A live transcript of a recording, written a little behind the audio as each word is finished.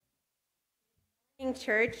morning,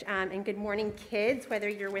 church, and good morning, kids, whether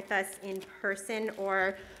you're with us in person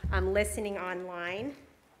or listening online.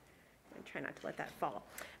 I'm try not to let that fall.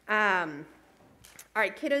 All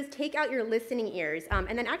right, kiddos, take out your listening ears,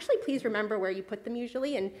 and then actually please remember where you put them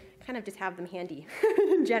usually and kind of just have them handy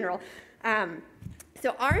in general.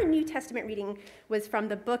 So our New Testament reading was from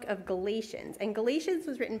the book of Galatians, and Galatians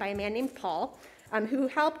was written by a man named Paul, who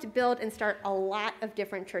helped build and start a lot of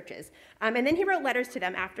different churches. And then he wrote letters to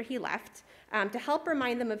them after he left to help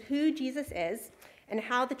remind them of who Jesus is and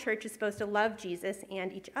how the church is supposed to love Jesus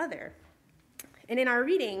and each other. And in our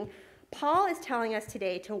reading, Paul is telling us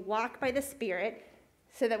today to walk by the Spirit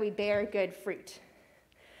so that we bear good fruit.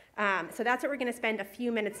 So that's what we're going to spend a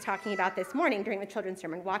few minutes talking about this morning during the children's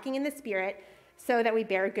sermon, walking in the Spirit so that we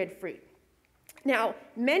bear good fruit. Now,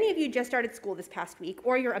 many of you just started school this past week,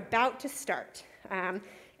 or you're about to start. And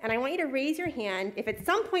I want you to raise your hand if at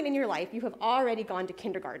some point in your life you have already gone to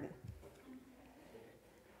kindergarten.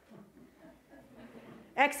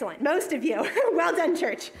 Excellent, most of you. Well done,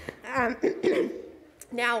 church.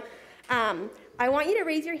 Now, I want you to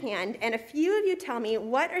raise your hand, and a few of you tell me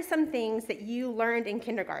what are some things that you learned in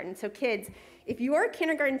kindergarten. So kids, if your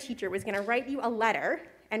kindergarten teacher was going to write you a letter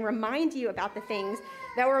and remind you about the things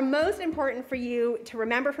that were most important for you to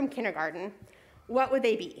remember from kindergarten, what would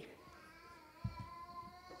they be?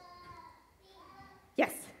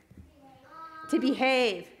 Yes. To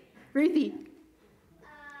behave. Ruthie.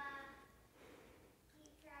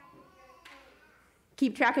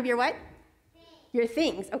 Keep track of your what? Your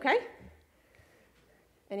things, okay?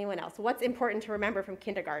 Anyone else? What's important to remember from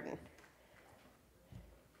kindergarten?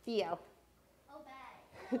 Theo.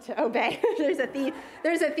 Obey. To obey.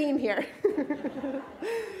 There's a theme here.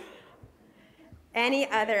 Any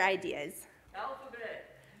other ideas?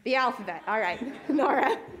 Alphabet. The alphabet. All right.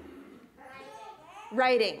 Nora.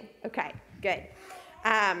 Writing. Okay, good.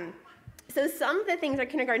 So some of the things our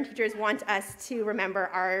kindergarten teachers want us to remember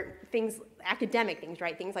are things, academic things,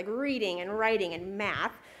 right? Things like reading and writing and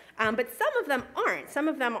math. But some of them aren't. Some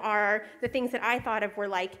of them are the things that I thought of were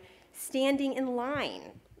like standing in line,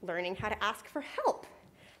 learning how to ask for help,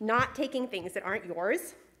 not taking things that aren't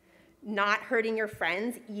yours, not hurting your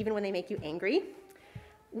friends even when they make you angry,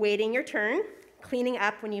 waiting your turn, cleaning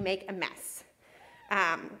up when you make a mess.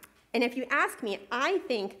 And if you ask me, I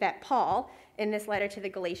think that Paul, in this letter to the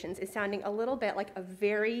Galatians, is sounding a little bit like a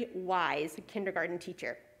very wise kindergarten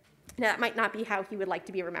teacher. Now, that might not be how he would like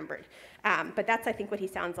to be remembered, but that's, I think, what he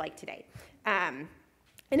sounds like today. And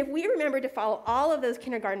if we remember to follow all of those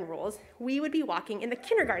kindergarten rules, we would be walking in the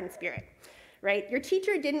kindergarten spirit, right? Your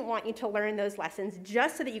teacher didn't want you to learn those lessons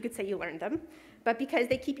just so that you could say you learned them, but because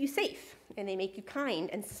they keep you safe, and they make you kind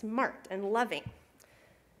and smart and loving.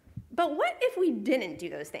 But what if we didn't do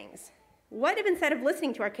those things? What if instead of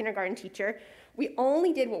listening to our kindergarten teacher, we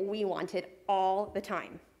only did what we wanted all the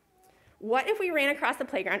time? What if we ran across the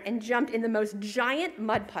playground and jumped in the most giant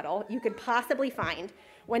mud puddle you could possibly find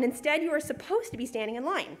when instead you were supposed to be standing in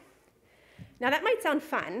line? Now that might sound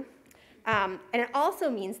fun, and it also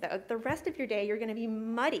means that the rest of your day you're going to be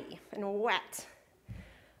muddy and wet.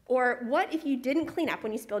 Or what if you didn't clean up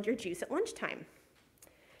when you spilled your juice at lunchtime?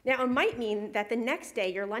 Now it might mean that the next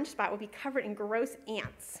day your lunch spot would be covered in gross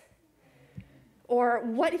ants. Or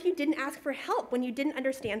what if you didn't ask for help when you didn't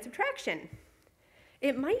understand subtraction?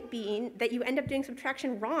 It might mean that you end up doing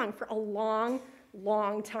subtraction wrong for a long,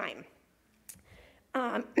 long time.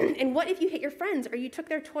 And what if you hit your friends, or you took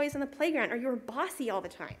their toys on the playground, or you were bossy all the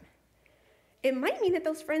time? It might mean that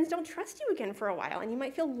those friends don't trust you again for a while, and you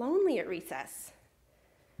might feel lonely at recess.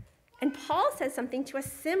 And Paul says something to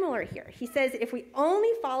us similar here. He says if we only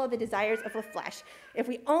follow the desires of the flesh, if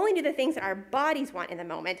we only do the things that our bodies want in the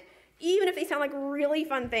moment, even if they sound like really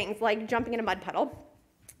fun things like jumping in a mud puddle,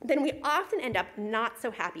 then we often end up not so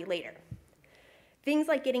happy later. Things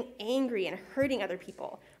like getting angry and hurting other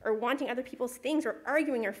people, or wanting other people's things, or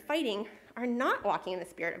arguing or fighting are not walking in the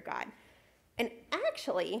Spirit of God. And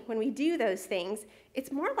actually, when we do those things,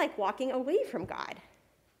 it's more like walking away from God.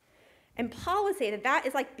 And Paul would say that that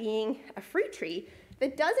is like being a fruit tree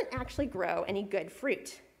that doesn't actually grow any good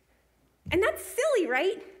fruit. And that's silly,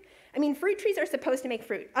 right? I mean, fruit trees are supposed to make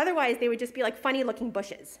fruit. Otherwise, they would just be like funny-looking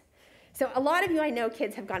bushes. So a lot of you I know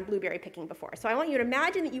kids have gone blueberry picking before. So I want you to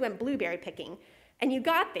imagine that you went blueberry picking, and you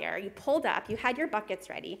got there, you pulled up, you had your buckets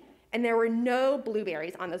ready, and there were no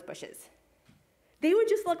blueberries on those bushes. They would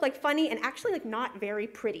just look like funny and actually like not very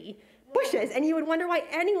pretty bushes, and you would wonder why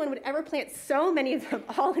anyone would ever plant so many of them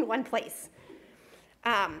all in one place.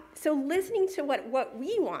 So listening to what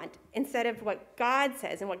we want instead of what God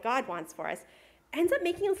says and what God wants for us ends up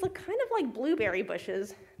making us look kind of like blueberry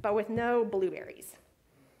bushes, but with no blueberries.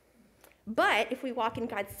 But if we walk in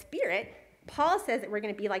God's Spirit, Paul says that we're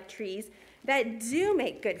going to be like trees that do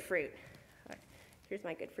make good fruit. Here's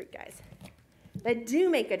my good fruit, guys. That do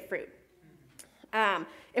make good fruit.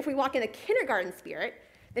 If we walk in the kindergarten spirit,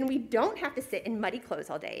 then we don't have to sit in muddy clothes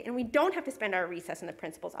all day, and we don't have to spend our recess in the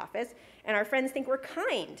principal's office, and our friends think we're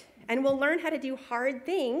kind, and we'll learn how to do hard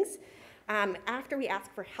things after we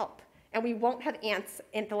ask for help, and we won't have ants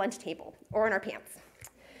at the lunch table or in our pants.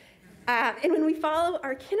 And when we follow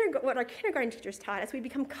what our kindergarten teachers taught us, we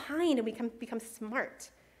become kind and we become smart.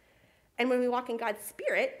 And when we walk in God's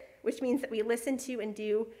spirit, which means that we listen to and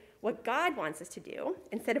do what God wants us to do,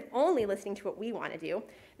 instead of only listening to what we want to do,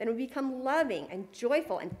 then we become loving and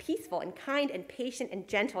joyful and peaceful and kind and patient and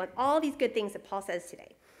gentle and all these good things that Paul says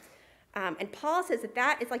today. And Paul says that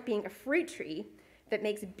that is like being a fruit tree that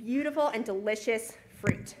makes beautiful and delicious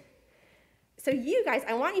fruit. So you guys,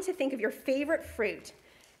 I want you to think of your favorite fruit.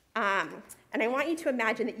 And I want you to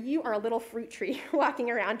imagine that you are a little fruit tree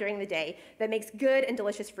walking around during the day that makes good and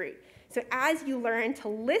delicious fruit. So as you learn to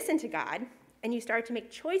listen to God, and you start to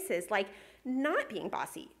make choices like not being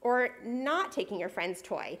bossy, or not taking your friend's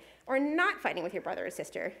toy, or not fighting with your brother or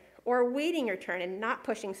sister, or waiting your turn and not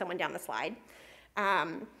pushing someone down the slide.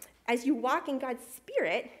 As you walk in God's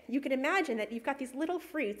spirit, you can imagine that you've got these little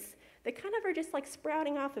fruits that kind of are just like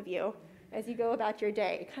sprouting off of you as you go about your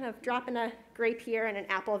day, kind of dropping a grape here and an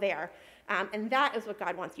apple there. And that is what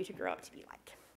God wants you to grow up to be like.